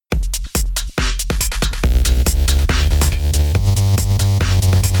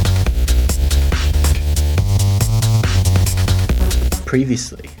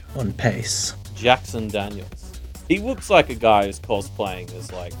Previously on Pace. Jackson Daniels. He looks like a guy who's cosplaying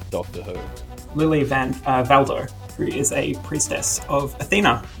as, like, Doctor Who. Lily Valdo, who is a priestess of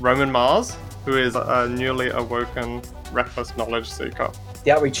Athena. Roman Mars, who is a newly awoken, reckless knowledge seeker.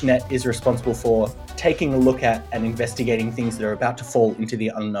 The Outreach Net is responsible for taking a look at and investigating things that are about to fall into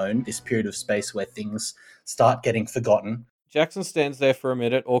the unknown, this period of space where things start getting forgotten. Jackson stands there for a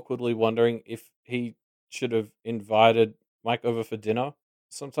minute, awkwardly wondering if he should have invited Mike over for dinner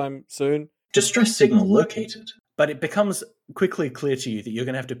sometime soon. Distress signal located. But it becomes quickly clear to you that you're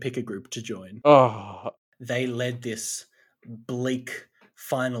going to have to pick a group to join. Oh, They led this bleak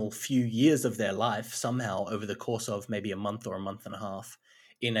final few years of their life somehow over the course of maybe a month or a month and a half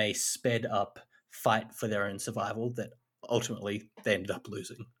in a sped up fight for their own survival that ultimately they ended up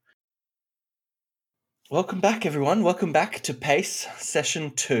losing. Welcome back, everyone. Welcome back to Pace,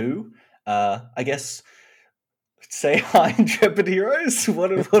 Session 2. I guess, say hi, Intrepid Heroes.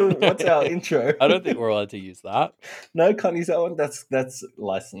 What's our intro? I don't think we're allowed to use that. No, can't use that one. That's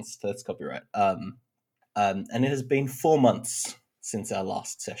licensed. That's copyright. And it has been 4 months since our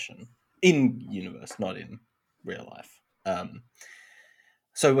last session in universe, not in real life.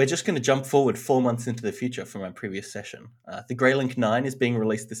 So we're just going to jump forward 4 months into the future from our previous session. The Greylink 9 is being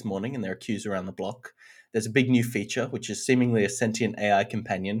released this morning, and there are queues around the block. There's a big new feature, which is seemingly a sentient AI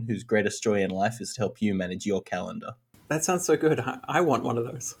companion whose greatest joy in life is to help you manage your calendar. That sounds so good. I want one of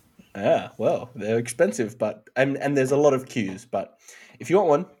those. Yeah, well, they're expensive, but and there's a lot of queues. But if you want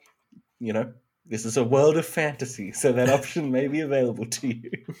one, you know, this is a world of fantasy, so that option may be available to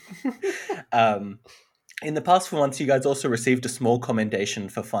you. In the past 4 months, you guys also received a small commendation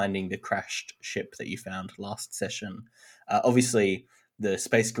for finding the crashed ship that you found last session. Obviously, the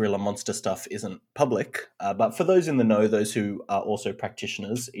Space Gorilla monster stuff isn't public, but for those in the know, those who are also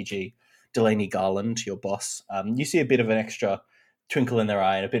practitioners, e.g. Delaney Garland, your boss, you see a bit of an extra twinkle in their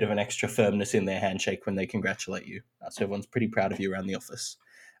eye and a bit of an extra firmness in their handshake when they congratulate you. So everyone's pretty proud of you around the office.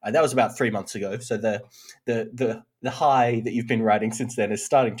 That was about 3 months ago, so the high that you've been riding since then is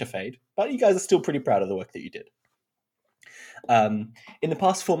starting to fade, but you guys are still pretty proud of the work that you did. In the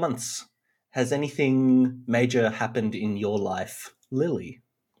past 4 months, has anything major happened in your life, Lily?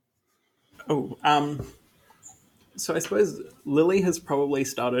 Oh, so I suppose Lily has probably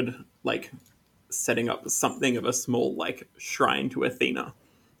started, like, setting up something of a small, like, shrine to Athena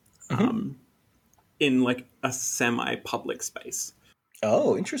in, like, a semi-public space.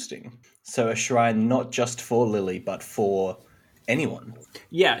 Oh, interesting. So a shrine not just for Lily, but for anyone.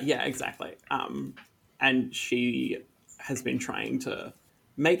 Yeah, exactly. And she has been trying to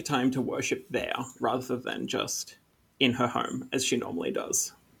make time to worship there rather than just in her home, as she normally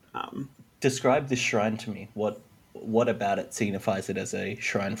does. Describe this shrine to me. What about it signifies it as a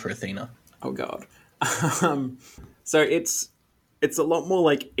shrine for Athena? Oh, God. So it's a lot more,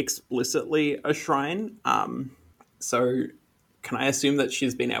 like, explicitly a shrine. So can I assume that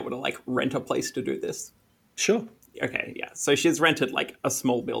she's been able to, like, rent a place to do this? Sure. Okay, yeah. So she's rented, like, a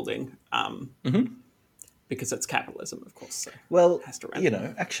small building because it's capitalism, of course. So well, has to rent. You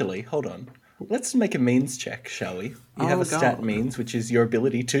know, actually, hold on. Let's make a means check, shall we? You have a stat means, which is your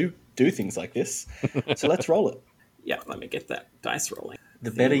ability to do things like this. So let's roll it. Yeah, let me get that dice rolling.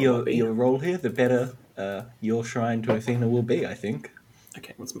 The better your roll here, the better your shrine to Athena will be, I think.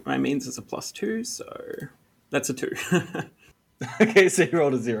 Okay, my means is a +2, so that's a 2. Okay, so you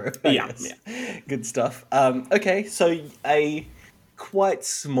rolled a 0. Yeah. Good stuff. Okay, so a quite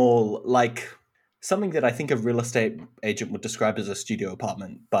small, like, something that I think a real estate agent would describe as a studio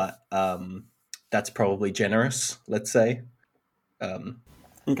apartment, but that's probably generous, let's say.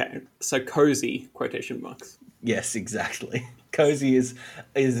 Okay, so cozy, quotation marks. Yes, exactly. Cozy is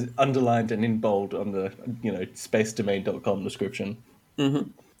underlined and in bold on the, spacedomain.com description.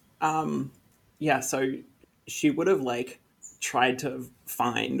 Mm-hmm. Yeah, so she would have, like, tried to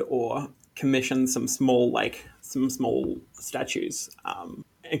find or commission some small statues,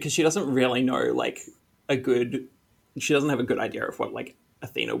 because she doesn't really know, like, she doesn't have a good idea of what, like,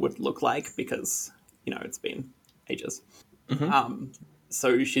 Athena would look like because, it's been ages. Mm-hmm.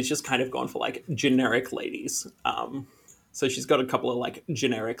 So she's just kind of gone for, like, generic ladies. So she's got a couple of, like,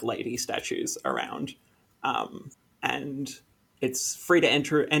 generic lady statues around, and it's free to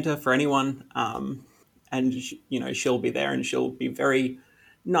enter for anyone. And she'll be there, and she'll be very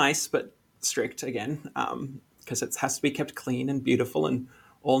nice but strict again, because it has to be kept clean and beautiful and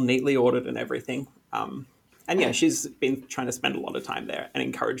all neatly ordered and everything. And yeah, she's been trying to spend a lot of time there and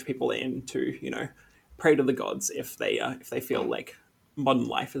encourage people in to pray to the gods if they feel like modern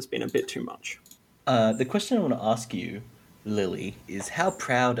life has been a bit too much. The question I want to ask you, Lily, is how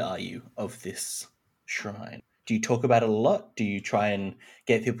proud are you of this shrine? Do Do you talk about it a lot? Do you try and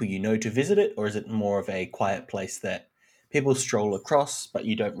get people you know to visit it, or is it more of a quiet place that people stroll across, but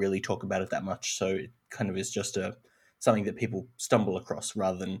you don't really talk about it that much? So it kind of is just something that people stumble across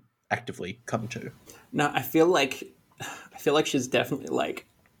rather than actively come to. No, I feel like she's definitely like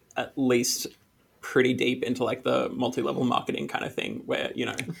at least pretty deep into like the multi-level marketing kind of thing where, you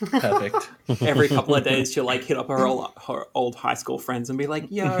know, Perfect. every couple of days she'll like hit up her old high school friends and be like,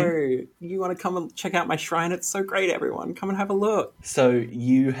 yo, you want to come and check out my shrine? It's so great, everyone. Come and have a look. So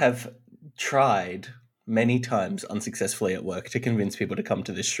you have tried many times unsuccessfully at work to convince people to come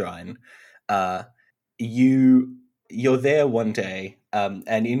to this shrine. You're there one day,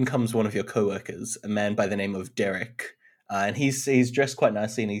 and in comes one of your coworkers, a man by the name of Derek. And he's dressed quite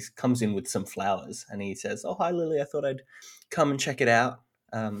nicely, and he comes in with some flowers, and he says, "Oh, hi, Lily. I thought I'd come and check it out.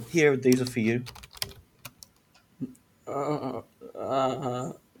 Here, these are for you." Or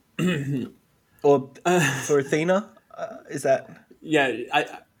for Athena? Is that? Yeah,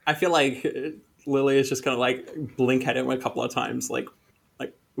 I feel like Lily is just gonna like blink at him a couple of times, like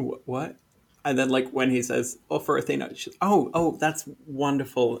what? And then like when he says, "Oh, for Athena," she's, oh, that's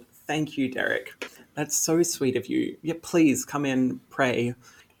wonderful. Thank you, Derek. That's so sweet of you. Yeah, please come in, pray.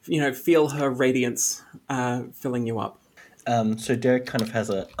 You know, feel her radiance filling you up. So Derek kind of has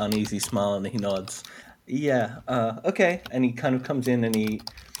an uneasy smile and he nods. Yeah, okay. And he kind of comes in and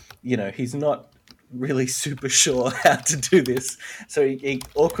he's not really super sure how to do this. So he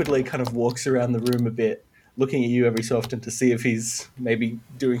awkwardly kind of walks around the room a bit, looking at you every so often to see if he's maybe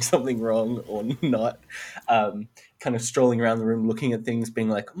doing something wrong or not. Kind of strolling around the room, looking at things, being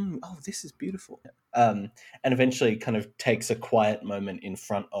like, "Oh, this is beautiful." And eventually kind of takes a quiet moment in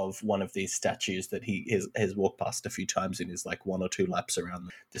front of one of these statues that he has walked past a few times in his like 1 or 2 laps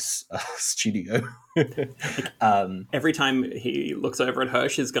around this studio. Every time he looks over at her,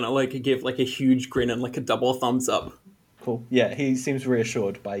 she's gonna like give like a huge grin and like a double thumbs up. Cool. Yeah, he seems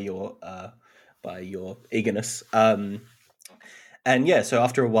reassured by your eagerness. And yeah, so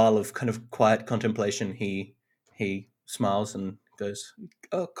after a while of kind of quiet contemplation, he smiles and goes,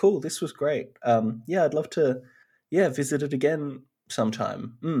 "Oh, cool, this was great. Yeah, I'd love to, visit it again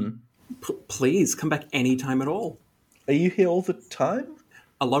sometime. Please come back anytime at all. Are you here all the time?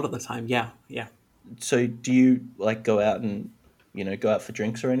 A lot of the time, yeah. So do you like go out and go out for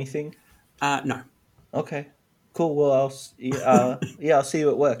drinks or anything? No. Okay, cool. Well, I'll see you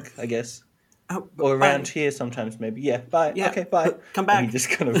at work, I guess. Or around here sometimes, maybe. Yeah, bye. Yeah. Okay, bye. Come back. And he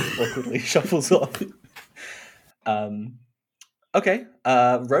just kind of awkwardly shuffles off. Okay,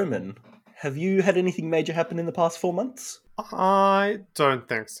 Roman, have you had anything major happen in the past 4 months? I don't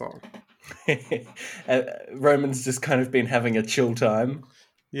think so. Roman's just kind of been having a chill time.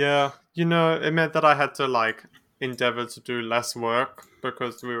 Yeah, it meant that I had to like endeavor to do less work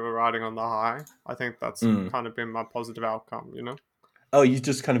because we were riding on the high. I think that's kind of been my positive outcome, Oh, you've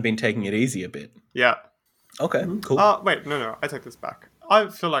just kind of been taking it easy a bit. Yeah. Okay, cool. Wait, no, I take this back. I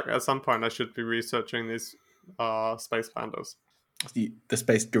feel like at some point I should be researching these space pandas. The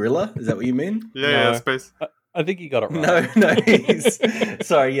space gorilla? Is that what you mean? Yeah, space. I think you got it right. No.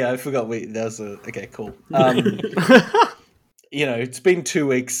 Sorry, yeah, I forgot. Okay, cool. It's been 2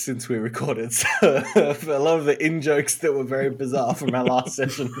 weeks since we recorded, so a lot of the in-jokes that were very bizarre from our last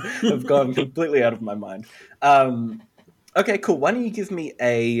session have gone completely out of my mind. Okay, cool. Why don't you give me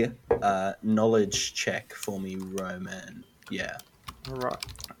a knowledge check for me, Roman? Yeah. All right.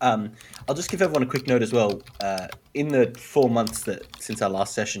 I'll just give everyone a quick note as well. In the 4 months since our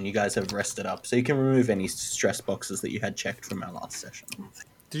last session, you guys have rested up, so you can remove any stress boxes that you had checked from our last session.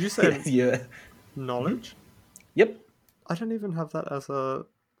 Did you say Yeah. knowledge? Yep. I don't even have that as a...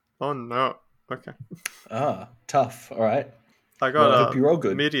 Oh, no. Okay. Tough. All right. I got I hope you're all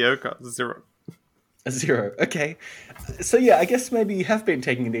good. Mediocre, 0. A 0. Okay. So yeah, I guess maybe you have been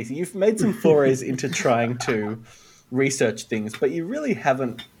taking it easy. You've made some forays into trying to research things, but you really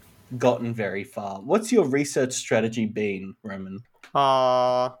haven't gotten very far. What's your research strategy been, Roman?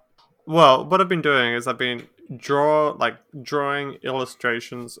 Well, what I've been doing is I've been drawing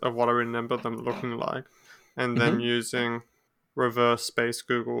illustrations of what I remember them looking like, and then using reverse space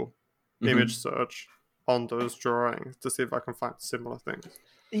Google image search on those drawings to see if I can find similar things.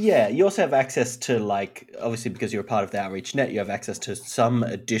 Yeah, you also have access to, obviously because you're a part of the Outreach Net, you have access to some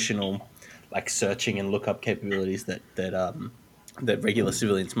additional, searching and lookup capabilities that regular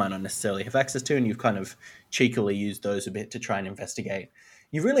civilians might not necessarily have access to, and you've kind of cheekily used those a bit to try and investigate.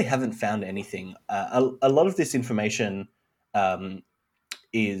 You really haven't found anything. A lot of this information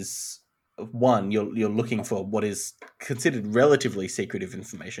is, one, you're looking for what is considered relatively secretive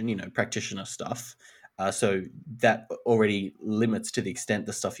information, practitioner stuff. So that already limits to the extent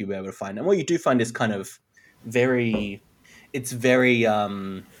the stuff you'll be able to find. And what you do find is kind of very it's very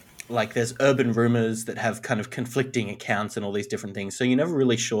like there's urban rumors that have kind of conflicting accounts and all these different things. So you're never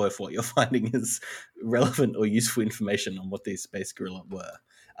really sure if what you're finding is relevant or useful information on what these space gorilla were,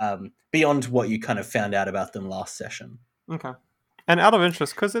 beyond what you kind of found out about them last session. Okay. And out of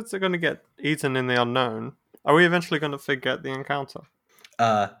interest, because it's going to get eaten in the unknown, are we eventually going to forget the encounter?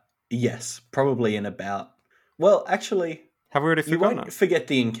 Yes, probably in about. Well, actually, Have we already you forgotten won't it? forget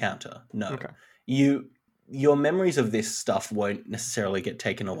the encounter. No, Okay. Your memories of this stuff won't necessarily get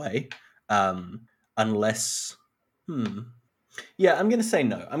taken away, unless. Yeah, I'm going to say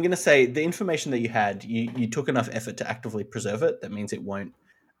no. I'm going to say the information that you had, you took enough effort to actively preserve it. That means it won't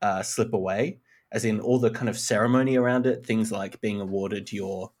slip away. As in, all the kind of ceremony around it, things like being awarded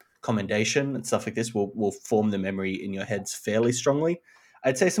your commendation and stuff like this, will form the memory in your heads fairly strongly.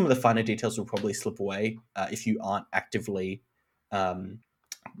 I'd say some of the finer details will probably slip away if you aren't actively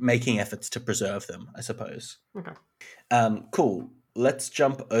making efforts to preserve them, I suppose. Okay. Cool. Let's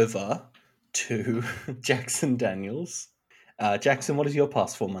jump over to Jackson Daniels. Jackson, what has your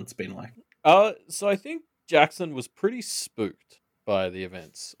past 4 months been like? So I think Jackson was pretty spooked by the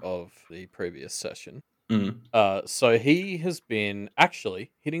events of the previous session. So he has been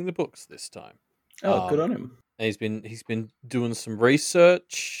actually hitting the books this time. Oh, good on him. And he's been doing some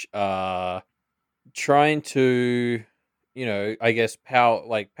research, trying to, I guess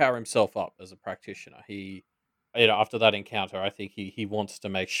power himself up as a practitioner. He, after that encounter, I think he wants to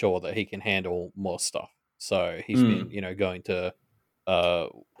make sure that he can handle more stuff. So he's been, going to, I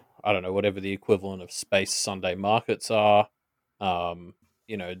don't know, whatever the equivalent of space Sunday markets are,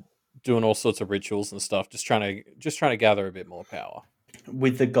 doing all sorts of rituals and stuff, just trying to gather a bit more power.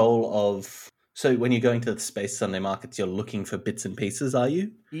 With the goal of, so when you're going to the space Sunday markets, you're looking for bits and pieces, are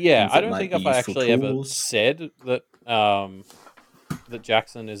you? Yeah, Things I that don't might think be if I useful actually ever tools? said that that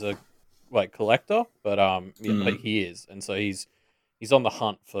Jackson is a collector, but like he is, and so he's on the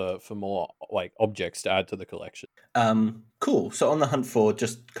hunt for more like objects to add to the collection. Cool. So on the hunt for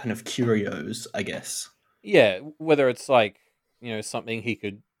just kind of curios, I guess. Yeah, whether it's like, something he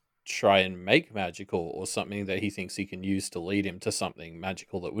could try and make magical, or something that he thinks he can use to lead him to something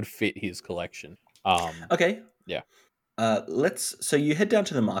magical that would fit his collection. Okay. Yeah. So you head down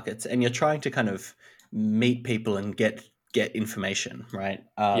to the markets and you're trying to kind of meet people and get information, right?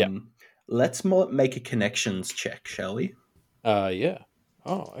 Yeah. Let's make a connections check, shall we? Yeah.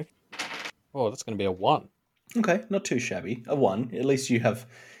 Oh, okay. Oh, that's going to be a 1. Okay, not too shabby. A 1. At least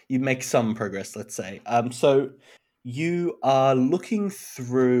you make some progress, let's say. So you are looking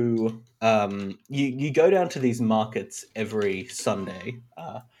through. You go down to these markets every Sunday.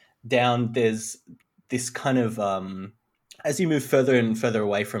 There's this kind of as you move further and further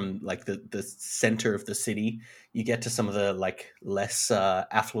away from like the center of the city, you get to some of the like less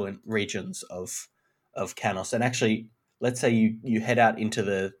affluent regions of Canos. And actually, let's say you head out into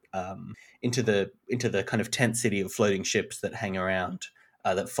the kind of tent city of floating ships that hang around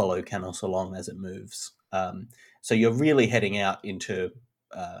that follow Canos along as it moves. So you're really heading out into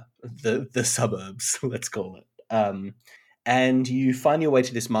the suburbs, let's call it. And you find your way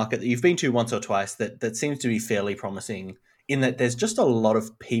to this market that you've been to once or twice that seems to be fairly promising, in that there's just a lot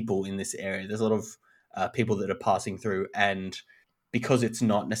of people in this area. There's a lot of people that are passing through, and because it's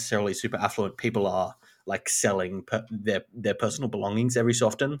not necessarily super affluent, people are like selling their personal belongings every so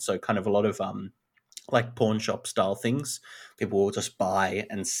often. So kind of a lot of like pawn shop style things. People will just buy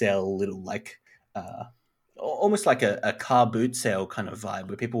and sell little like almost like a car boot sale kind of vibe,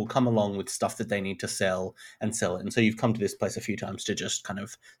 where people will come along with stuff that they need to sell and sell it. And so you've come to this place a few times to just kind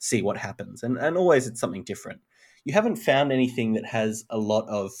of see what happens. And always it's something different. You haven't found anything that has a lot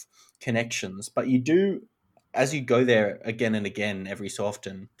of connections, but you do, as you go there again and again every so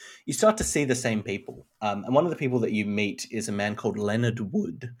often, you start to see the same people. And one of the people that you meet is a man called Leonard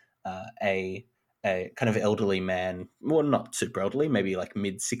Wood, a kind of elderly man, well, not super elderly, maybe like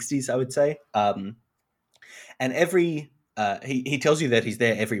mid-60s, I would say. And he tells you that he's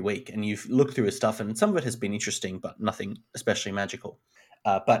there every week, and you've looked through his stuff, and some of it has been interesting, but nothing especially magical.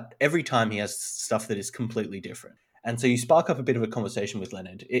 But every time he has stuff that is completely different. And so you spark up a bit of a conversation with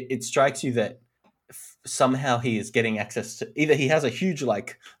Leonard. It strikes you that somehow he is getting access to, either he has a huge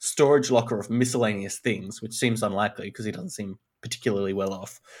like storage locker of miscellaneous things, which seems unlikely because he doesn't seem particularly well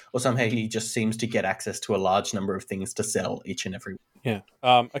off, or somehow he just seems to get access to a large number of things to sell each and every week. Yeah.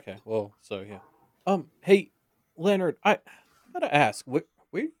 Okay. Well, so yeah. Hey, Leonard, I gotta ask, where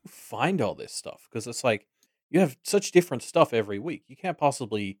do you find all this stuff? Because it's like you have such different stuff every week. You can't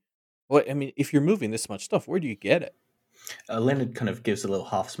possibly. Well, I mean, if you're moving this much stuff, where do you get it? Leonard kind of gives a little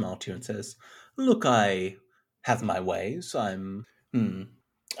half smile to you and says, "Look, I have my ways. I'm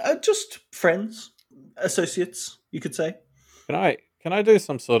just friends. associates, you could say. Can I do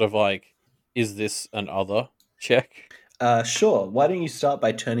some sort of like, is this an other check? Sure. Why don't you start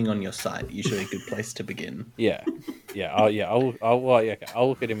by turning on your sight? Usually a good place to begin. Yeah. I'll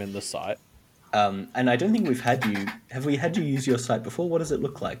look at him in the sight. And I don't think we've had you. Have we had you use your sight before? What does it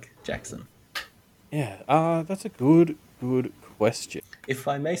look like, Jackson? Yeah. That's a good question. If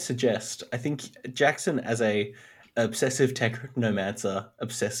I may suggest, I think Jackson, as a obsessive technomancer,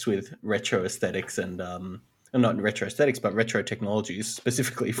 obsessed with retro aesthetics and not retro aesthetics, but retro technologies,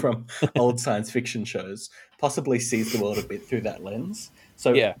 specifically from old science fiction shows, possibly sees the world a bit through that lens.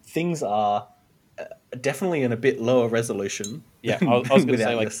 So Yeah. things are definitely in a bit lower resolution. Yeah, I was going to say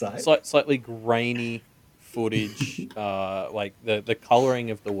without your like sight. slightly grainy footage. Like the coloring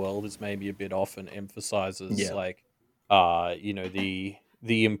of the world is maybe a bit off and emphasizes Yeah. like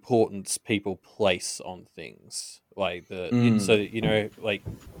the importance people place on things. Like so like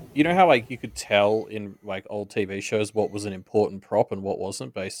how like you could tell in like old TV shows what was an important prop and what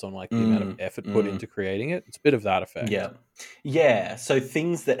wasn't based on like the amount of effort put into creating it. It's a bit of that effect. Yeah. So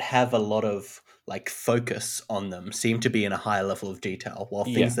things that have a lot of like focus on them seem to be in a higher level of detail, while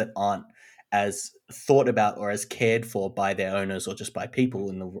things that aren't as thought about or as cared for by their owners or just by people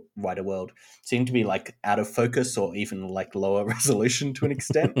in the wider world seem to be like out of focus or even like lower resolution to an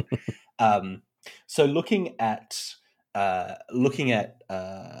extent. So looking at Leonard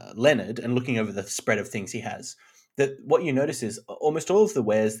and looking over the spread of things he has, that what you notice is almost all of the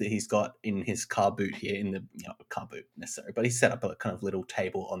wares that he's got in his car boot here, in the car boot necessary, but he's set up a kind of little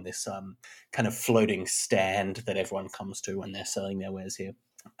table on this kind of floating stand that everyone comes to when they're selling their wares here.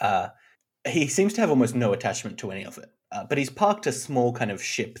 He seems to have almost no attachment to any of it, but he's parked a small kind of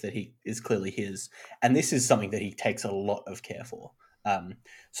ship that he is clearly his, and this is something that he takes a lot of care for.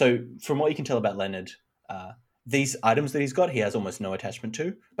 So from what you can tell about Leonard, these items that he's got, he has almost no attachment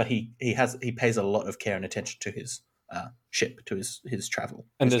to, but he pays a lot of care and attention to his ship, to his travel.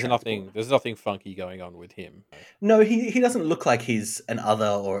 And his there's nothing funky going on with him. No, he doesn't look like he's an other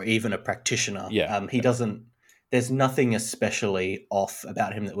or even a practitioner. Yeah. He doesn't. There's nothing especially off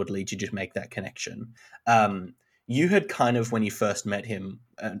about him that would lead you to make that connection. You had kind of, when you first met him,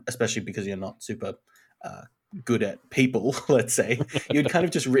 especially because you're not super good at people, let's say, you'd kind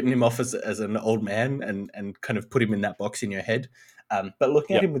of just written him off as an old man and kind of put him in that box in your head. But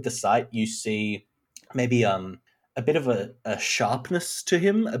looking at him with the sight, you see maybe a bit of a sharpness to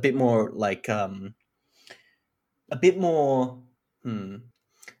him, a bit more like a bit more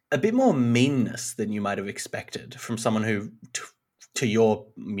meanness than you might have expected from someone who, to your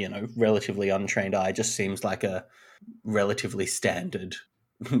relatively untrained eye, just seems like a relatively standard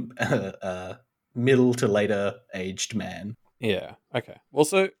middle to later aged man. Yeah. Okay. Well,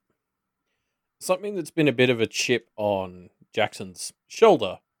 so something that's been a bit of a chip on Jackson's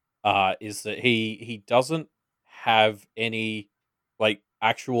shoulder is that he doesn't have any like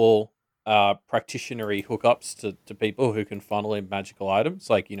actual practitionery hookups to people who can funnel in magical items.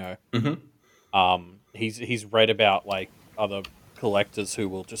 Like he's read about like other collectors who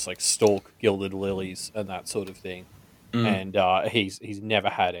will just like stalk gilded lilies and that sort of thing, and he's never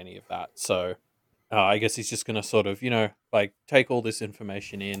had any of that. So I guess he's just gonna sort of like take all this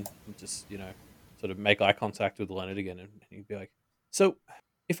information in and just sort of make eye contact with Leonard again, and he'd be like, "So,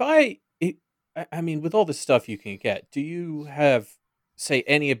 I mean, with all this stuff you can get, do you have, say,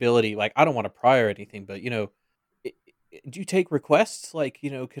 any ability? Like, I don't want to pry or anything, but do you take requests? Like,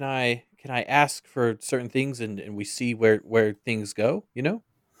 can I ask for certain things and we see where things go?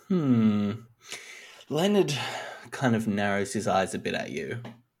 Leonard kind of narrows his eyes a bit at you.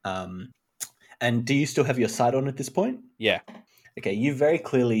 And do you still have your sight on at this point? Yeah. Okay, you very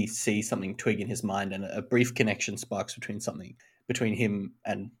clearly see something twig in his mind, and a brief connection sparks between him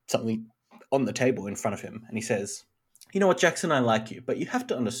and something on the table in front of him. And he says, "You know what, Jackson, I like you, but you have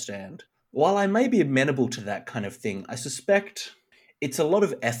to understand, while I may be amenable to that kind of thing, I suspect it's a lot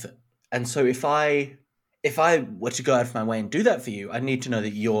of effort. And so if I were to go out of my way and do that for you, I need to know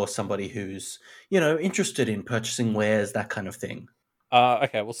that you're somebody who's, interested in purchasing wares, that kind of thing."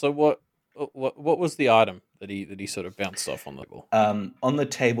 Okay, well, so what was the item that he sort of bounced off on the table? On the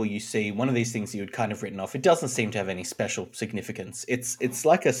table, you see one of these things you had kind of written off. It doesn't seem to have any special significance. It's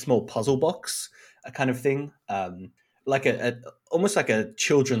like a small puzzle box, a kind of thing, like almost like a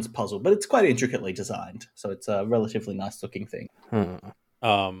children's puzzle, but it's quite intricately designed. So it's a relatively nice looking thing.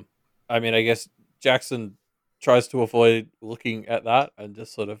 I mean, I guess Jackson tries to avoid looking at that and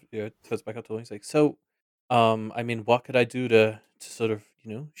just sort of turns back up to him. He's like, "So, I mean, what could I do to sort of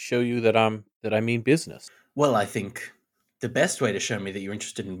show you that I mean business?" Well, I think the best way to show me that you're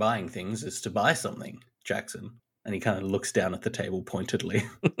interested in buying things is to buy something, Jackson. And he kind of looks down at the table pointedly.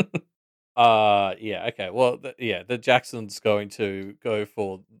 Yeah, okay. Well, the Jackson's going to go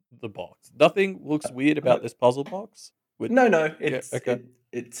for the box. Nothing looks weird about this puzzle box. No, Yeah, okay.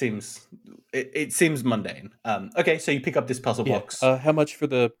 it seems it seems mundane. Okay, so you pick up this puzzle box. How much for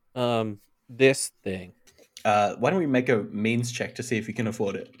the this thing? Why don't we make a means check to see if you can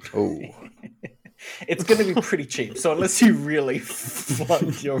afford it? Oh. It's going to be pretty cheap. So unless you really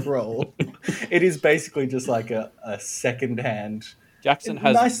flunk your roll, it is basically just like a second-hand, Jackson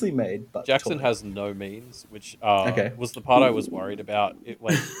has nicely made, but Jackson toy. has no means, which Okay. was the part I was worried about.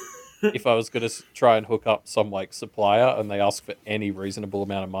 If I was going to try and hook up some like supplier and they ask for any reasonable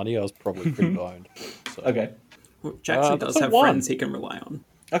amount of money, I was probably pretty boned. So. Okay. Well, Jackson that's does a have one. friends he can rely on.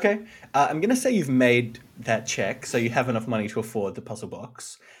 Okay. I'm going to say you've made that check, so you have enough money to afford the puzzle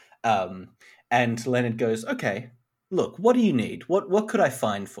box. And Leonard goes, okay, look, what do you need? What could I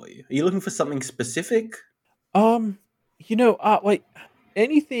find for you? Are you looking for something specific? Like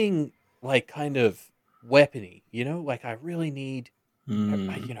anything like kind of weapony, like I really need,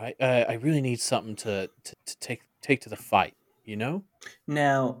 I really need something to take to the fight,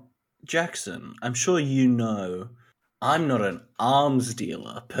 Now, Jackson, I'm sure you know I'm not an arms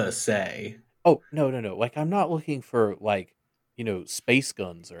dealer per se. Oh, no. Like, I'm not looking for, like, space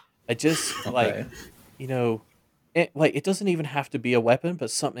guns or... I just, Okay. it doesn't even have to be a weapon,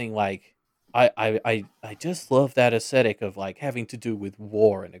 but something like... I just love that aesthetic of, like, having to do with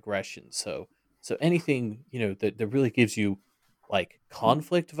war and aggression. So anything, that really gives you, like,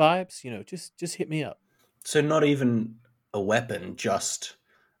 conflict vibes, just hit me up. So not even a weapon, just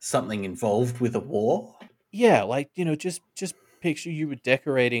something involved with a war? Yeah, like, just picture you were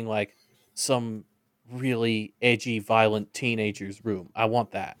decorating, like, some really edgy, violent teenager's room. I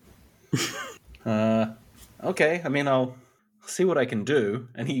want that. Okay. I mean, I'll see what I can do.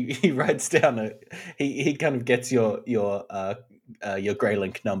 And he writes down he kind of gets your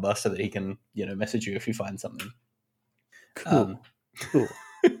Greylink number so that he can message you if you find something. Cool.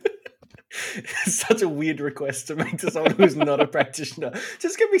 Such a weird request to make to someone who's not a practitioner.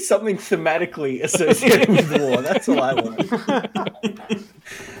 Just give me something thematically associated with war. That's all I want.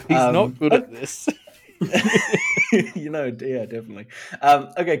 He's not good at this. Yeah, definitely.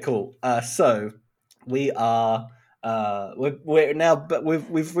 Okay, cool. So we are we're now, but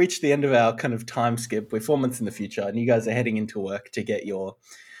we've reached the end of our kind of time skip. We're 4 months in the future, and you guys are heading into work to get your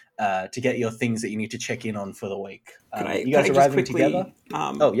things that you need to check in on for the week. You guys arriving together?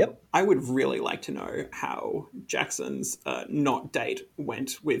 Yep. I would really like to know how Jackson's not date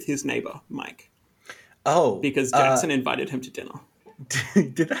went with his neighbor, Mike. Oh. Because Jackson invited him to dinner.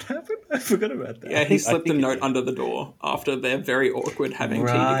 Did that happen? I forgot about that. Yeah, he slipped a note under the door after they're very awkward having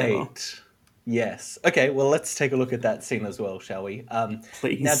tea together. Yes. Okay, well, let's take a look at that scene as well, shall we?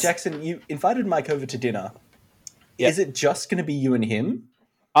 Please. Now, Jackson, you invited Mike over to dinner. Yeah. Is it just going to be you and him?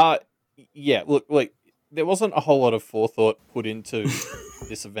 Yeah, look, there wasn't a whole lot of forethought put into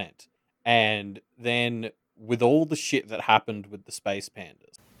this event. And then with all the shit that happened with the space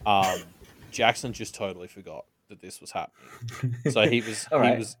pandas, Jackson just totally forgot that this was happening. So he was he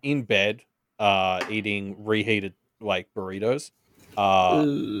was in bed eating reheated like burritos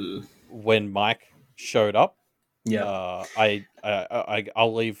when Mike showed up. Yeah.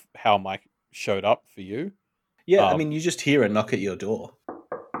 I'll leave how Mike showed up for you. Yeah, I mean, you just hear a knock at your door.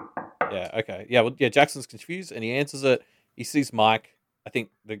 Yeah, okay. Yeah, well, Jackson's confused and he answers it. He sees Mike. I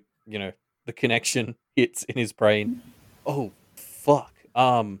think the connection hits in his brain. Oh, fuck.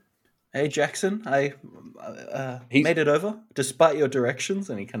 Hey, Jackson, I made it over despite your directions,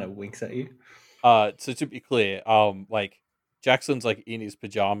 and he kind of winks at you. So to be clear, Jackson's like in his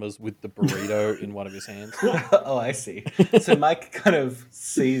pajamas with the burrito in one of his hands. Oh, I see. So Mike kind of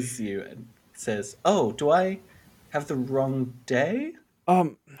sees you and says, "Oh, do I have the wrong day?"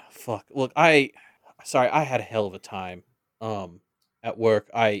 Fuck. Look, I had a hell of a time at work.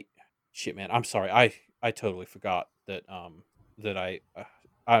 Shit, man. I'm sorry. I totally forgot that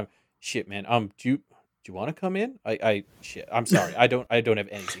shit, man. Do you want to come in? Shit. I'm sorry. I don't have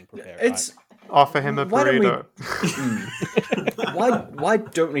anything prepared. Offer him a burrito. Why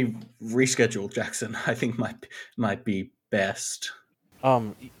don't we reschedule, Jackson? I think might be best.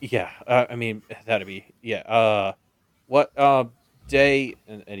 Yeah. I mean, that'd be what day?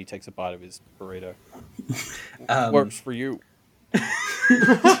 And he takes a bite of his burrito. Works for you.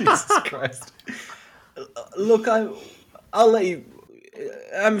 Jesus Christ. Look, I'll let you.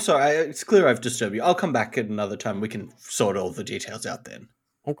 I'm sorry. It's clear I've disturbed you. I'll come back at another time. We can sort all the details out then.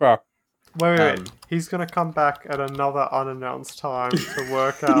 Okay. Wait. He's going to come back at another unannounced time to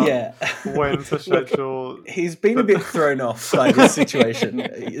work out when to schedule. Look, he's been a bit thrown off by this situation.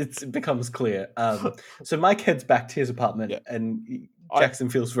 It becomes clear. So Mike heads back to his apartment and Jackson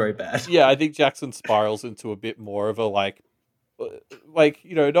feels very bad. Yeah, I think Jackson spirals into a bit more of a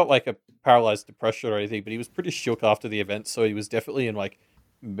not like a paralyzed depression or anything, but he was pretty shook after the event, so he was definitely in like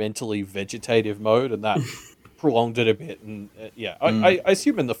mentally vegetative mode, and that prolonged it a bit. And I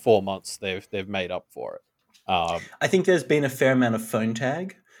assume in the 4 months they've made up for it. I think there's been a fair amount of phone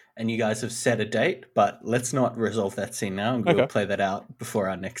tag, and you guys have set a date, but let's not resolve that scene now, and we'll play that out before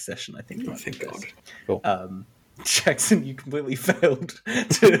our next session, I think. Oh, thank God. Cool. Jackson, you completely failed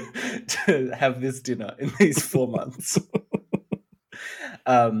to have this dinner in these 4 months.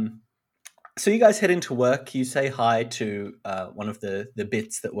 So you guys head into work. You say hi to one of the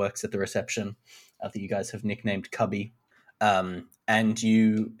bits that works at the reception that you guys have nicknamed Cubby. And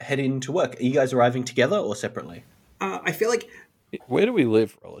you head into work. Are you guys arriving together or separately? I feel like... Where do we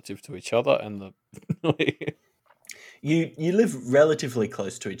live relative to each other? And You live relatively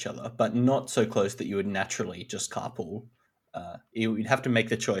close to each other, but not so close that you would naturally just carpool. You'd have to make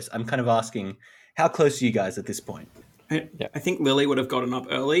the choice. I'm kind of asking, how close are you guys at this point? I think Lily would have gotten up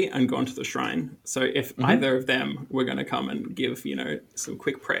early and gone to the shrine. So if either of them were going to come and give, some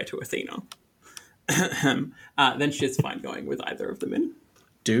quick prayer to Athena, then she's fine going with either of them in.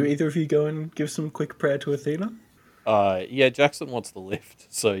 Do either of you go and give some quick prayer to Athena? Yeah, Jackson wants the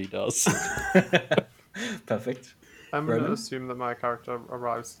lift, so he does. Perfect. I'm going to assume that my character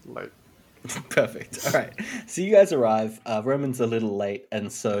arrives late. Perfect. All right. So you guys arrive. Roman's a little late,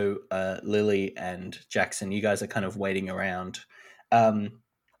 and so Lily and Jackson, you guys are kind of waiting around.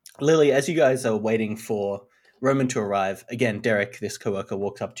 Lily, as you guys are waiting for Roman to arrive, again, Derek, this coworker,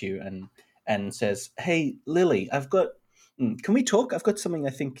 walks up to you and says, "Hey, Lily, can we talk? I've got something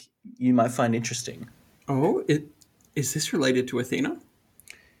I think you might find interesting." Oh, is this related to Athena?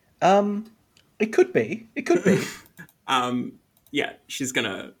 It could be. It could be. Yeah, she's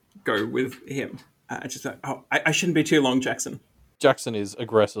gonna go with him. I shouldn't be too long, Jackson. Jackson is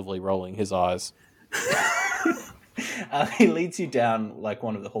aggressively rolling his eyes. He leads you down like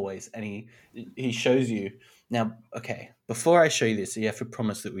one of the hallways, and he shows you. Now, okay, before I show you this, you have to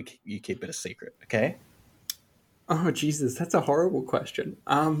promise that you keep it a secret, okay? Oh Jesus, that's a horrible question.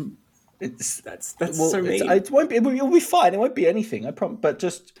 That's so mean. It won't be. It'll be fine. It won't be anything. I promise. But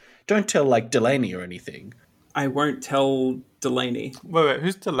just don't tell like Delaney or anything. I won't tell Delaney. Wait,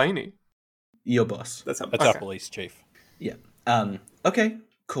 who's Delaney? Your boss. That's our police chief. Yeah. Okay.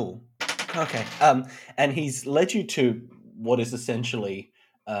 Cool. Okay. And he's led you to what is essentially.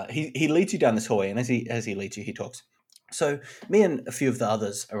 He leads you down this hallway, and as he leads you, he talks. So me and a few of the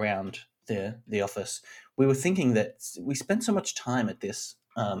others around the office, we were thinking that we spent so much time at this.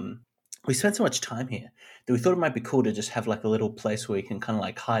 We spent so much time here that we thought it might be cool to just have like a little place where we can kind of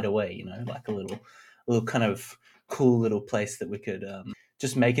like hide away, like a little kind of cool little place that we could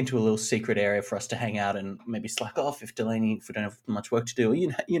just make into a little secret area for us to hang out and maybe slack off if we don't have much work to do.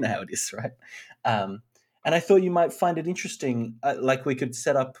 You know how it is, right? And I thought you might find it interesting. Like we could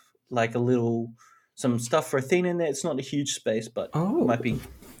set up like some stuff for Athena in there. It's not a huge space, but it might be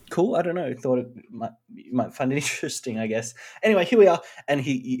cool. I don't know. Thought you might find it interesting, I guess. Anyway, here we are, and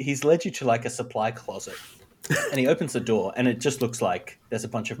he's led you to like a supply closet, and he opens the door, and it just looks like there's a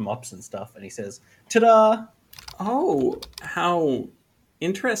bunch of mops and stuff, and he says, "Ta-da!" Oh, how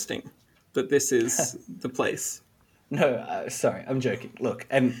interesting that this is the place. No, sorry, I'm joking. Look,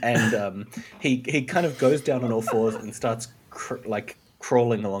 and he kind of goes down on all fours and starts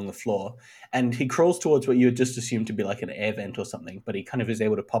crawling along the floor, and he crawls towards what you had just assumed to be like an air vent or something, but he kind of is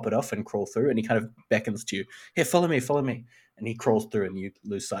able to pop it off and crawl through, and he kind of beckons to you, "Here, follow me," and he crawls through, and you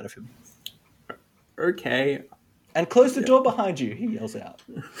lose sight of him. Okay. And close the door behind you, he yells out.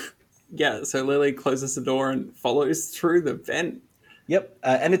 Yeah, so Lily closes the door and follows through the vent. Yep,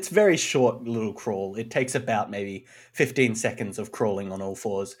 and it's very short little crawl. It takes about maybe 15 seconds of crawling on all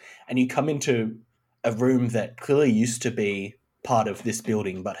fours, and you come into a room that clearly used to be part of this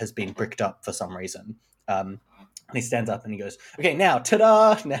building but has been bricked up for some reason. And he stands up and he goes, "Okay, now,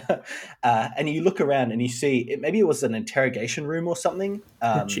 ta-da!" Now, and you look around and you see, maybe it was an interrogation room or something.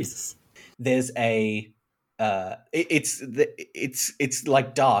 Jesus. There's a... it's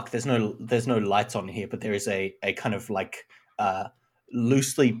like dark. There's no lights on here, but there is a kind of like...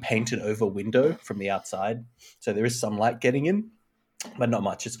 loosely painted over window from the outside, so there is some light getting in, but not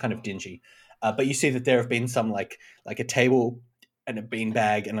much. It's kind of dingy, but you see that there have been some like a table and a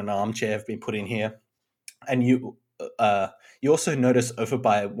beanbag and an armchair have been put in here, and you also notice over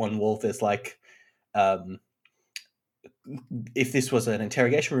by one wall there's like if this was an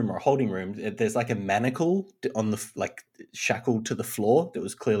interrogation room or a holding room, there's like a manacle on the like shackled to the floor that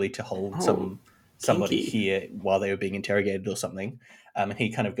was clearly to hold somebody kinky. here while they were being interrogated or something. And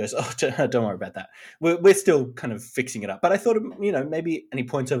he kind of goes, "Oh, don't worry about that. We're still kind of fixing it up." But I thought, maybe, and he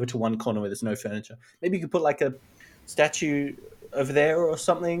points over to one corner where there's no furniture. Maybe you could put like a statue over there or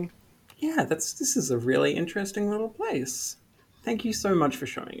something. Yeah, this is a really interesting little place. Thank you so much for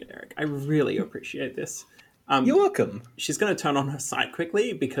showing it, Eric. I really appreciate this. You're welcome. She's going to turn on her sight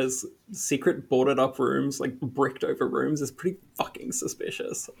quickly because secret boarded up rooms, like bricked over rooms, is pretty fucking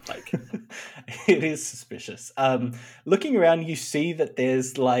suspicious. Like, it is suspicious. Looking around, you see that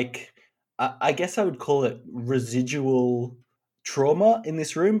there's like, I guess I would call it residual trauma in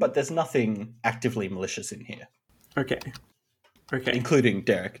this room, but there's nothing actively malicious in here. Okay. Including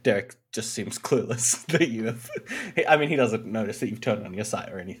Derek. Derek just seems clueless that you have. I mean, he doesn't notice that you've turned on your sight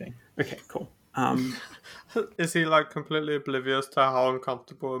or anything. Okay, cool. Is he like completely oblivious to how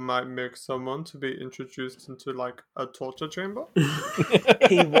uncomfortable it might make someone to be introduced into like a torture chamber?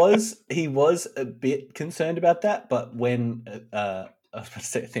 He was a bit concerned about that, but when I was about to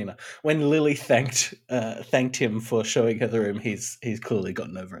say Athena, when Lily thanked him for showing her the room, he's clearly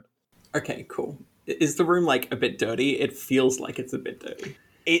gotten over it. Okay, cool. Is the room like a bit dirty? It feels like it's a bit dirty.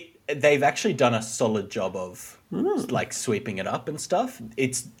 They've actually done a solid job of like sweeping it up and stuff.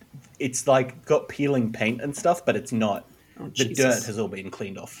 It's like got peeling paint and stuff, but it's not. Oh, the Jesus. dirt has all been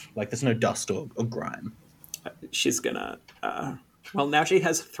cleaned off. Like there's no dust or grime. She's gonna. Well, now she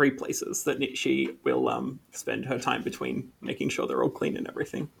has 3 places that she will spend her time between, making sure they're all clean and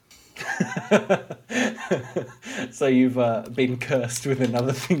everything. So you've been cursed with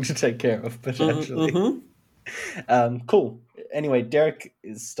another thing to take care of potentially. Cool. Anyway, Derek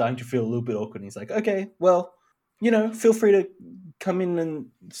is starting to feel a little bit awkward. He's like, okay, well, feel free to come in and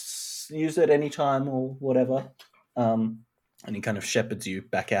use it anytime or whatever. And he kind of shepherds you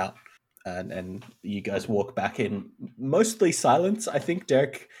back out, and you guys walk back in mostly silence. I think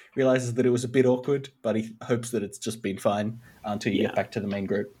Derek realizes that it was a bit awkward, but he hopes that it's just been fine until you get back to the main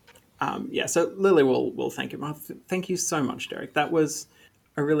group. So Lily will thank him. Thank you so much, Derek. That was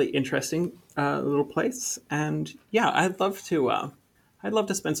a really interesting little place, and I'd love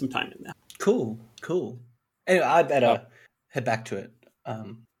to spend some time in there. Cool. Anyway, I better head back to it.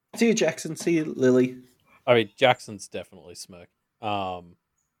 See you, Jackson. See you, Lily. I mean, Jackson's definitely smirk.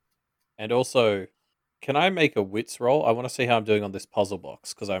 And also, can I make a wits roll? I want to see how I'm doing on this puzzle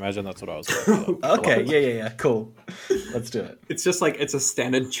box, because I imagine that's what I was going to Okay, yeah, cool. Let's do it. It's just like it's a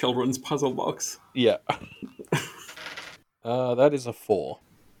standard children's puzzle box. Yeah. That is a 4.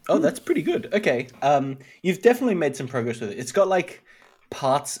 Oh, that's pretty good. Okay. You've definitely made some progress with it. It's got like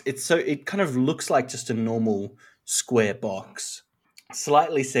parts. It kind of looks like just a normal square box,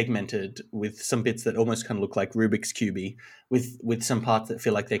 slightly segmented with some bits that almost kind of look like Rubik's Cube, with some parts that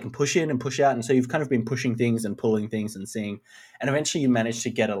feel like they can push in and push out. And so you've kind of been pushing things and pulling things and seeing, and eventually you manage to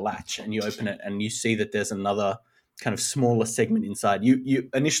get a latch and you open it and you see that there's another kind of smaller segment inside. You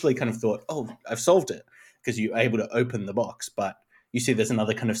initially kind of thought, oh, I've solved it, because you're able to open the box, but you see there's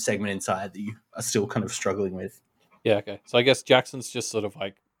another kind of segment inside that you are still kind of struggling with. Yeah, okay. So I guess Jackson's just sort of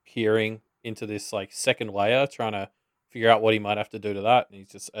like peering into this like second layer, trying to figure out what he might have to do to that. And he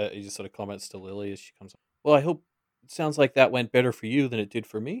just sort of comments to Lily as she comes up. Well, I hope it sounds like that went better for you than it did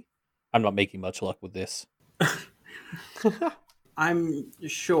for me. I'm not making much luck with this. I'm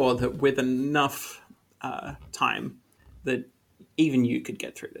sure that with enough time that even you could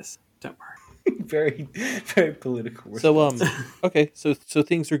get through this. Don't worry. Very, very political response. So okay, so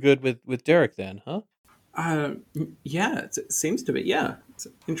things are good with Derek then, huh? It seems to be. Yeah, it's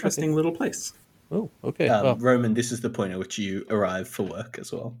an interesting little place. Oh, okay. Roman, this is the point at which you arrive for work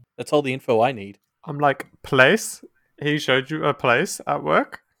as well. That's all the info I need. I'm like, place? He showed you a place at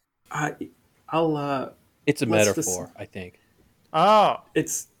work? I'll. It's a metaphor, I think. Oh.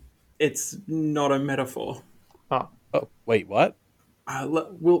 It's not a metaphor. Oh, wait, what?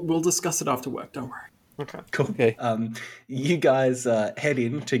 We'll discuss it after work. Don't worry. okay. Cool. Okay. You guys head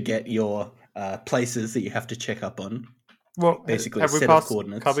in to get your places that you have to check up on. Well, basically, have a we set of passed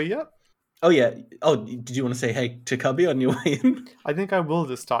coordinates. Cubby yet? Oh yeah. Oh, did you want to say hey to Cubby on your way in? I think I will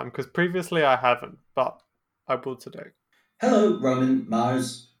this time, because previously I haven't, but I will today. Hello, Roman,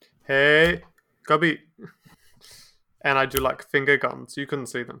 Mars. Hey, Cubby. And I do like finger guns. You couldn't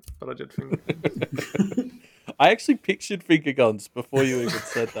see them, but I did finger guns. I actually pictured finger guns before you even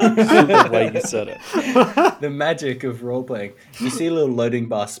said that. The way you said it. The magic of role playing. You see a little loading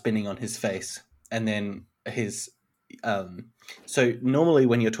bar spinning on his face, and then his. So normally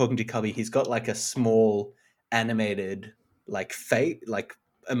when you're talking to Cubby, he's got like a small animated like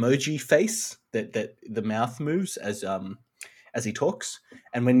emoji face that the mouth moves as he talks.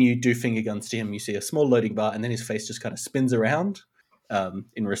 And when you do finger guns to him, you see a small loading bar, and then his face just kind of spins around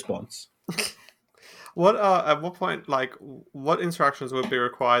in response. What at what point, like, what instructions would be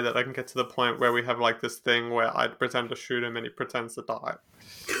required that I can get to the point where we have like this thing where I pretend to shoot him and he pretends to die,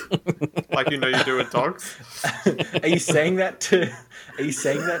 like you do with dogs? Are you saying that to? Are you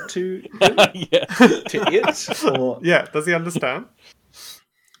saying that to Yeah. to it? Or Yeah, does he understand?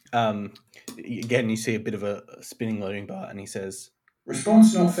 again, you see a bit of a spinning loading bar, and he says,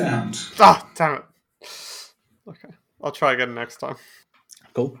 "Response not found." Ah, damn it. Okay, I'll try again next time.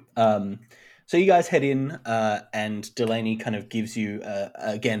 Cool. So you guys head in, and Delaney kind of gives you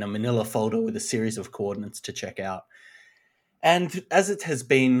again a manila folder with a series of coordinates to check out. And as it has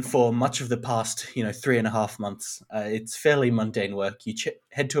been for much of the past, 3.5 months, it's fairly mundane work. You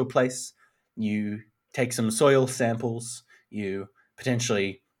head to a place, you take some soil samples, you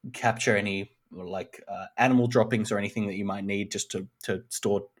potentially capture any like animal droppings or anything that you might need just to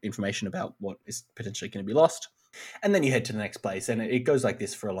store information about what is potentially going to be lost. And then you head to the next place, and it goes like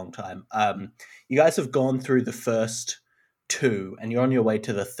this for a long time. You guys have gone through the first two, and you're on your way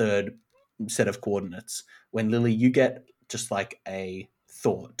to the third set of coordinates when, Lily, you get just like a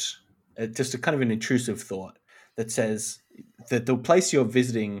thought, just a kind of an intrusive thought that says that the place you're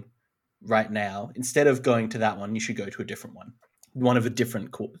visiting right now, instead of going to that one, you should go to a different one of a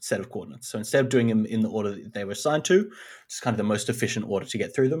different set of coordinates. So instead of doing them in the order that they were assigned to, which is kind of the most efficient order to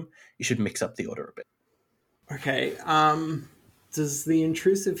get through them, you should mix up the order a bit. Okay. Does the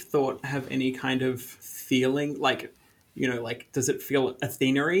intrusive thought have any kind of feeling, like, does it feel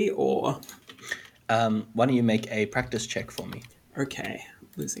Athena-y or? Why don't you make a practice check for me? Okay,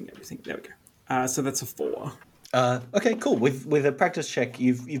 losing everything. There we go. So that's a 4. Okay, cool. With a practice check,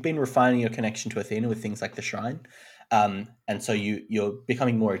 you've been refining your connection to Athena with things like the shrine, and so you're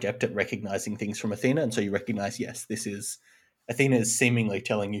becoming more adept at recognizing things from Athena, and so you recognize, yes, this is Athena is seemingly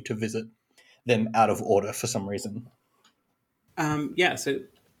telling you to visit them out of order for some reason. Yeah. So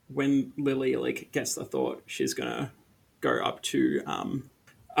when Lily gets the thought, she's gonna go up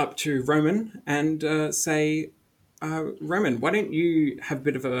to Roman and say, Roman, why don't you have a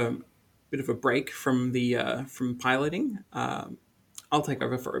bit of a break from the from piloting? I'll take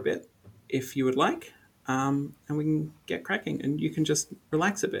over for a bit if you would like, and we can get cracking, and you can just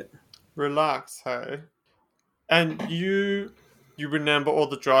relax a bit. Relax, hey. And you remember all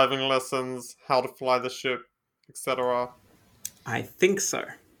the driving lessons, how to fly the ship, etc. I think so.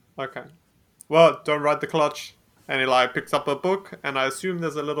 Okay. Well, don't ride the clutch. And he picks up a book, and I assume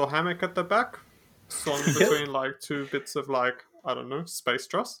there's a little hammock at the back, slung between two bits of I don't know, space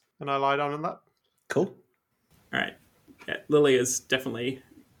truss, and I lie down in that. Cool. All right. Yeah, Lily is definitely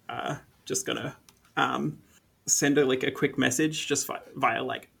just gonna send her a quick message just via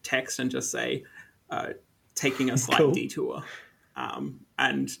text and just say taking a slight detour,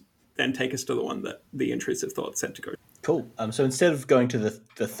 and then take us to the one that the intrusive thought said to go. Cool. So instead of going to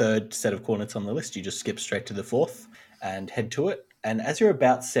the third set of coordinates on the list, you just skip straight to the fourth and head to it. And as you're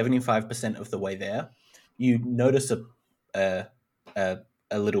about 75% of the way there, you notice a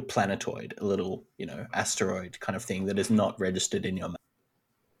little planetoid, a little asteroid kind of thing that is not registered in your map.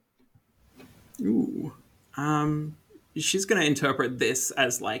 Ooh. She's going to interpret this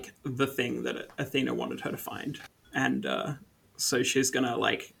as the thing that Athena wanted her to find, and so she's going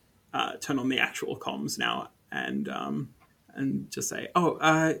to turn on the actual comms now and just say,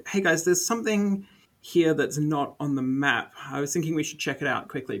 hey guys, there's something here that's not on the map. I was thinking we should check it out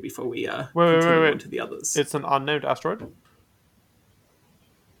quickly before we continue on to the others. It's an unnamed asteroid?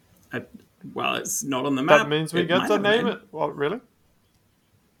 Well, it's not on the map. That means we get to name it. Well, really?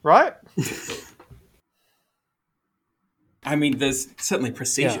 Right? I mean, there's certainly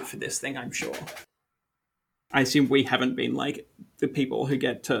procedure for this thing, I'm sure. I assume we haven't been the people who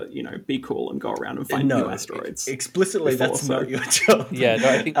get to, be cool and go around and find new asteroids. Explicitly, before, that's not your job. Yeah, no,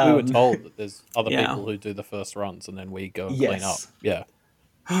 I think we were told that there's other people who do the first runs and then we go and clean up. Yeah.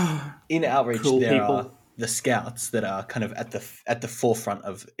 In Outreach, there are the scouts that are kind of at the forefront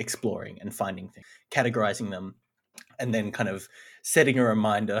of exploring and finding things, categorizing them, and then kind of setting a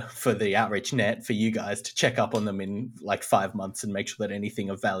reminder for the Outreach net for you guys to check up on them in 5 months and make sure that anything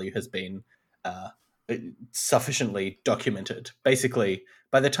of value has been sufficiently documented. Basically,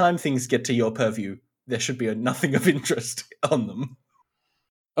 by the time things get to your purview, there should be nothing of interest on them.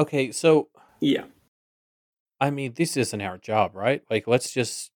 Okay, so yeah, I mean, this isn't our job, right? Let's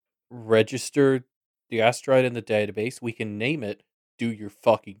just register the asteroid in the database. We can name it, do your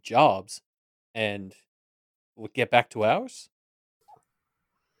fucking jobs, and we'll get back to ours.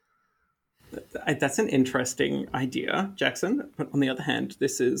 That's an interesting idea, Jackson. But on the other hand,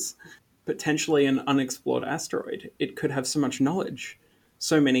 this is potentially an unexplored asteroid. It could have so much knowledge,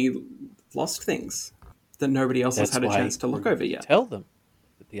 so many lost things that nobody else has had a chance to look over yet. Tell them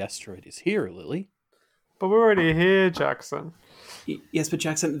that the asteroid is here, Lily. But we're already here, Jackson. Yes, but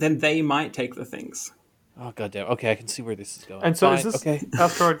Jackson, then they might take the things. Oh goddamn. Okay, I can see where this is going. And so Fine, is this okay.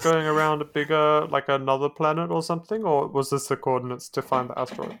 asteroid going around a bigger, like another planet or something? Or was this the coordinates to find the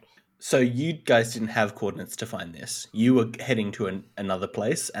asteroid? So you guys didn't have coordinates to find this. You were heading to another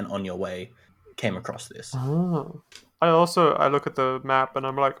place, and on your way, came across this. Oh. I look at the map and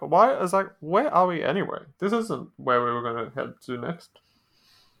I'm like, where are we anyway? This isn't where we were going to head to next.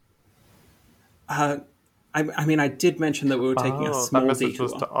 I mean, I did mention that we were taking a small that message detour.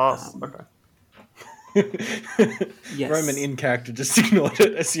 was to us. Okay. Yes. Roman in character just ignored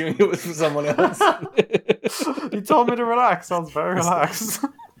it, assuming it was for someone else. He told me to relax. I was very relaxed.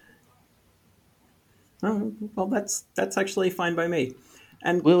 Oh, well, that's actually fine by me.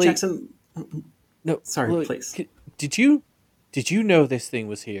 And Lily- Jackson, No, sorry, Lily, please. Did you know this thing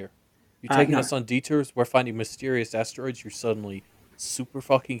was here? You're taking No. us on detours. We're finding mysterious asteroids. You're suddenly super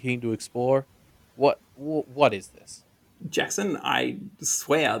fucking keen to explore. What is this? Jackson, I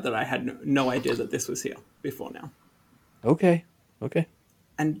swear that I had no idea that this was here before now. Okay.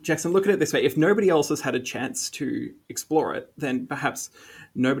 And Jackson, look at it this way. If nobody else has had a chance to explore it, then perhaps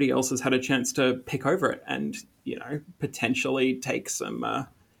nobody else has had a chance to pick over it and, potentially take some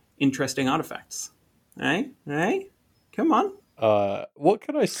interesting artifacts. Hey? Come on. What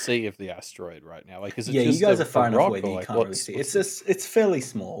can I see of the asteroid right now? Like, is it Yeah, just you guys a are far enough rock, away that or you like, can't really see. It's fairly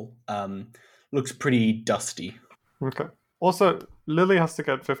small. Looks pretty dusty. Okay. Also, Lily has to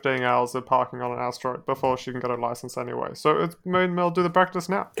get 15 hours of parking on an asteroid before she can get her license anyway. So we'll do the practice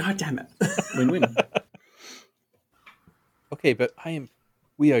now. God damn it. Win-win. Okay, but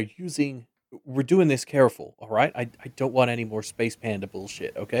we're doing this careful, all right? I don't want any more space panda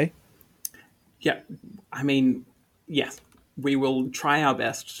bullshit, okay? Yeah, I mean, yes. We will try our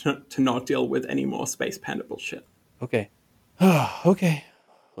best to not deal with any more space panda bullshit. Okay. Okay.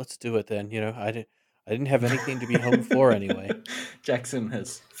 Let's do it then. I didn't have anything to be home for anyway. Jackson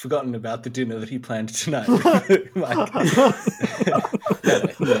has forgotten about the dinner that he planned tonight with Mike.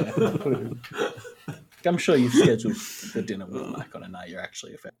 Yeah. I'm sure you've scheduled the dinner with Mike on a night you're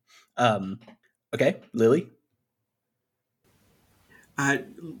actually a fan. Okay, Lily.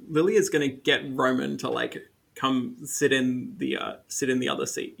 Lily is going to get Roman to come sit in the other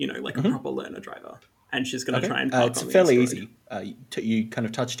seat, like a proper learner driver, and she's going to try and park it's on the fairly asteroid. easy. You kind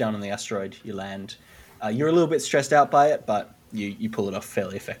of touch down on the asteroid, you land. You're a little bit stressed out by it, but you pull it off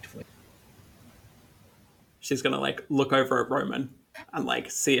fairly effectively. She's going to look over at Roman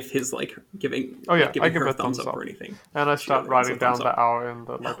and see if he's giving I giving give her a a thumbs up up. or anything. And I start writing down thumbs the up. hour in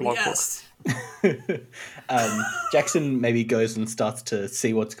the logbook. Yes. Jackson maybe goes and starts to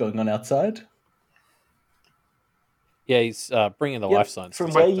see what's going on outside. Yeah, he's bringing the life signs. From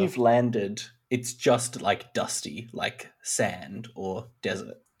detector. where you've landed, it's just dusty, like sand or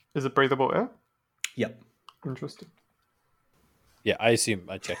desert. Is it breathable air? Yep. Interesting. Yeah, I assume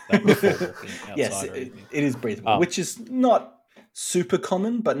I checked that before walking outside. Yes, or anything. it is breathable, which is not super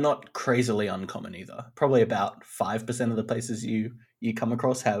common, but not crazily uncommon either. Probably about 5% of the places you come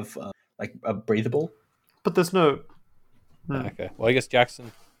across have a breathable. But there's no... Okay. Well, I guess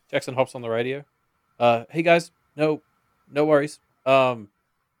Jackson hops on the radio. Hey guys, no worries.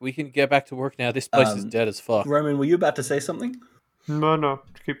 We can get back to work now. This place is dead as fuck. Roman, were you about to say something? No.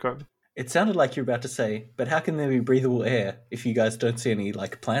 Keep going. It sounded like you were about to say, but how can there be breathable air if you guys don't see any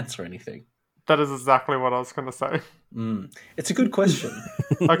plants or anything? That is exactly what I was going to say. It's a good question.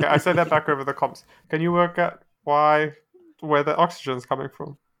 Okay, I say that back over the comms. Can you work out where the oxygen's coming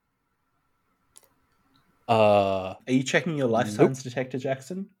from? Are you checking your life signs detector,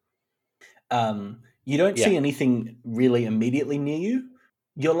 Jackson? You don't see anything really immediately near you.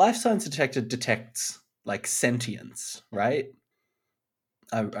 Your life signs detector detects sentience, right?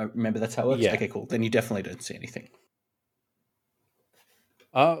 I remember that's how it works. Yeah. Okay, cool. Then you definitely don't see anything.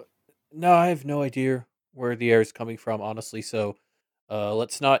 No, I have no idea where the air is coming from, honestly. So,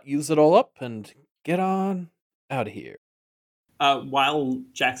 let's not use it all up and get on out of here. While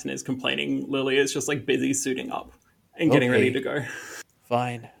Jackson is complaining, Lily is just busy suiting up and getting ready to go.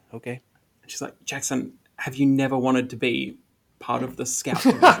 Fine. Okay. She's like, Jackson, have you never wanted to be part of the scout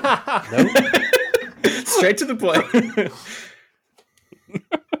division? No. Straight to the point.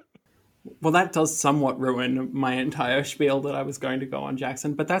 Well, that does somewhat ruin my entire spiel that I was going to go on,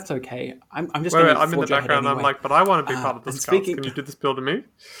 Jackson, but that's okay. I'm just going to I'm in the background. anyway. I'm but I want to be part of the and scouts. speaking- Can you do this spiel to me?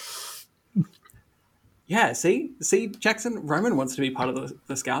 Yeah, see, Jackson, Roman wants to be part of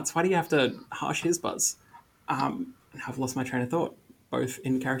the scouts. Why do you have to harsh his buzz? I've lost my train of thought, both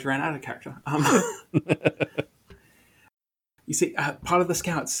in character and out of character. You see, part of the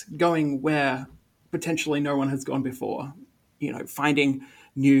scouts going where potentially no one has gone before. Finding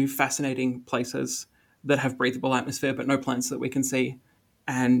new fascinating places, that have breathable atmosphere, but no planets that we can see,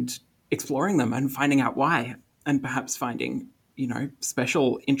 and exploring them and finding out why, and perhaps finding,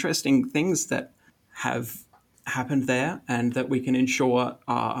 special, interesting things that have happened there and that we can ensure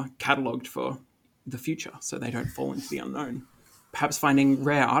are catalogued for the future so they don't fall into the unknown. Perhaps finding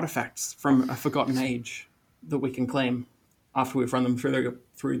rare artifacts from a forgotten age that we can claim after we've run them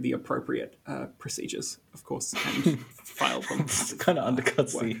through the appropriate procedures, of course, and filed them. It kind of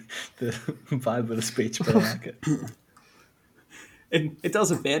undercuts the vibe of the speech, but I like it. It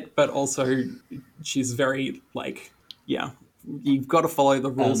does a bit, but also she's very you've got to follow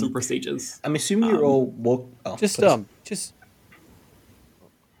the rules and procedures. I'm assuming you're all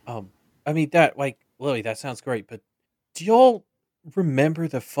I mean that Lily, that sounds great, but do y'all remember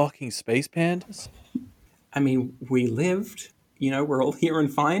the fucking space pandas? I mean, we lived. We're all here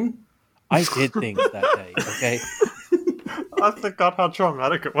and fine. I did things that day, okay? I forgot how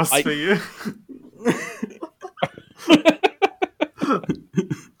traumatic it was for you.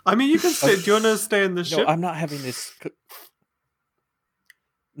 I mean, you can stay. Do you want to stay in the ship? No, I'm not having this.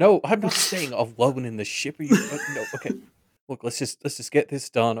 No, I'm not staying alone in the ship. Are you? No, okay. Look, let's just get this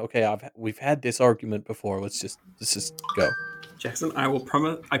done. Okay, we've had this argument before. Let's just go. Jackson, I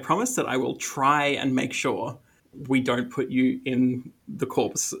promise that I will try and make sure we don't put you in the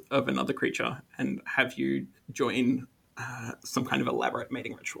corpse of another creature and have you join some kind of elaborate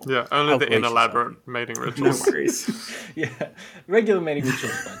mating ritual. Yeah, only the inelaborate mating rituals. No worries. Yeah, regular mating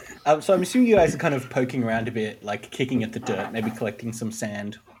rituals fine. So I'm assuming you guys are kind of poking around a bit, like kicking at the dirt, maybe collecting some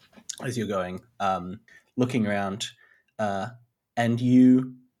sand as you're going, looking around, and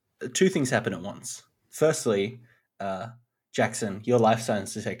two things happen at once. Firstly, Jackson, your life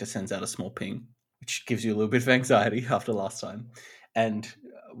science detector sends out a small ping, which gives you a little bit of anxiety after last time. And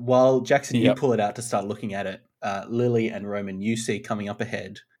while Jackson, you pull it out to start looking at it, Lily and Roman, you see coming up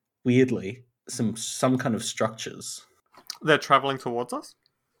ahead, weirdly, some kind of structures. They're traveling towards us?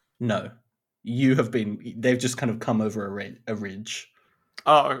 No. They've just kind of come over a ridge.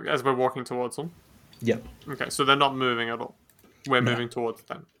 Oh, as we're walking towards them? Yep. Okay, so they're not moving at all. We're moving towards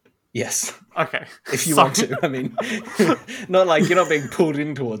them. Yes. Okay. If you want to. I mean, not like you're not being pulled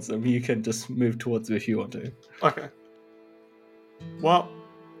in towards them. You can just move towards them if you want to. Okay. Well,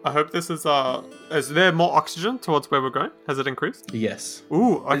 I hope this is there more oxygen towards where we're going? Has it increased? Yes.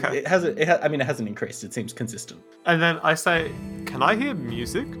 Ooh, okay. It hasn't increased. It seems consistent. And then I say, can I hear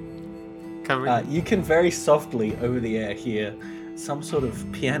music? Can we? You can very softly over the air hear some sort of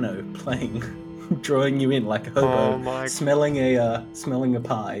piano playing, drawing you in like a hobo, smelling a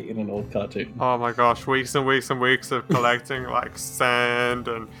pie in an old cartoon. Oh my gosh, weeks and weeks and weeks of collecting like sand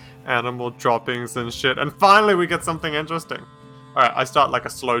and animal droppings and shit, and finally we get something interesting. Alright, I start like a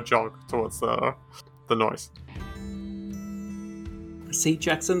slow jog towards the noise. See,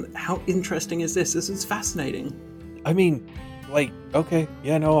 Jackson, how interesting is this? This is fascinating. I mean, okay,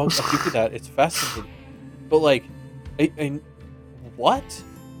 yeah, no, I'll give you that. It's fascinating. But what?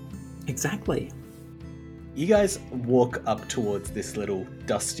 Exactly. You guys walk up towards this little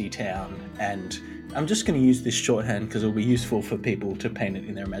dusty town, and I'm just going to use this shorthand because it'll be useful for people to paint it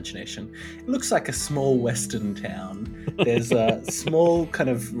in their imagination. It looks like a small western town. There's small kind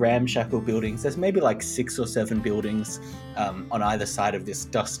of ramshackle buildings. There's maybe like 6 or 7 buildings on either side of this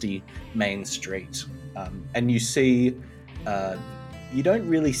dusty main street. And you see, you don't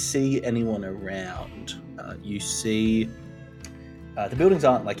really see anyone around. You see... the buildings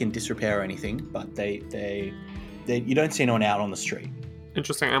aren't like in disrepair or anything, but they you don't see anyone out on the street.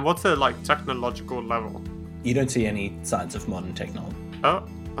 Interesting. And what's the technological level? You don't see any signs of modern technology.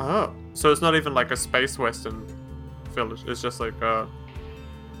 Oh. So it's not even like a space western village. It's just like a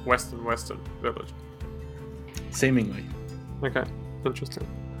western village. Seemingly. Okay. Interesting.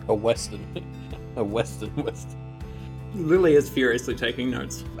 A western. Lily is furiously taking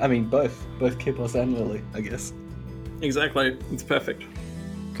notes. I mean, both Kipos and Lily, I guess. Exactly. It's perfect.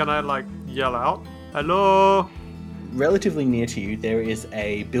 Can I yell out, "Hello"? Relatively near to you, there is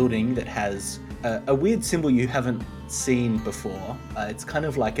a building that has a weird symbol you haven't seen before. It's kind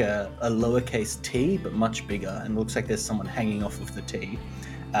of like a lowercase T, but much bigger, and looks like there's someone hanging off of the T.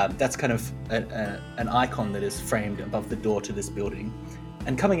 That's kind of an icon that is framed above the door to this building.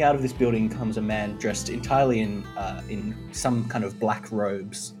 And coming out of this building comes a man dressed entirely in some kind of black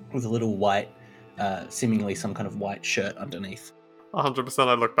robes with a little white, seemingly some kind of white shirt underneath. 100%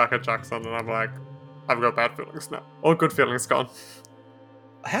 I look back at Jackson and I'm like, I've got bad feelings now. All good feelings gone.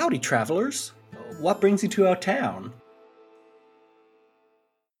 Howdy, travelers. What brings you to our town?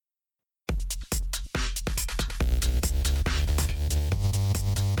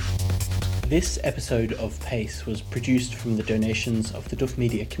 This episode of Pace was produced from the donations of the Duff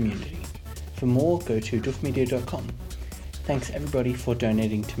Media community. For more, go to doofmedia.com. Thanks everybody for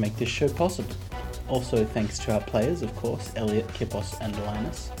donating to make this show possible. Also thanks to our players, of course, Elliot, Kippos and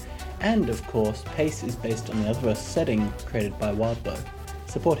Linus. And of course, Pace is based on the Otherverse setting created by Wildbow.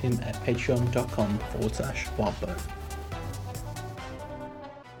 Support him at patreon.com/Wildbow.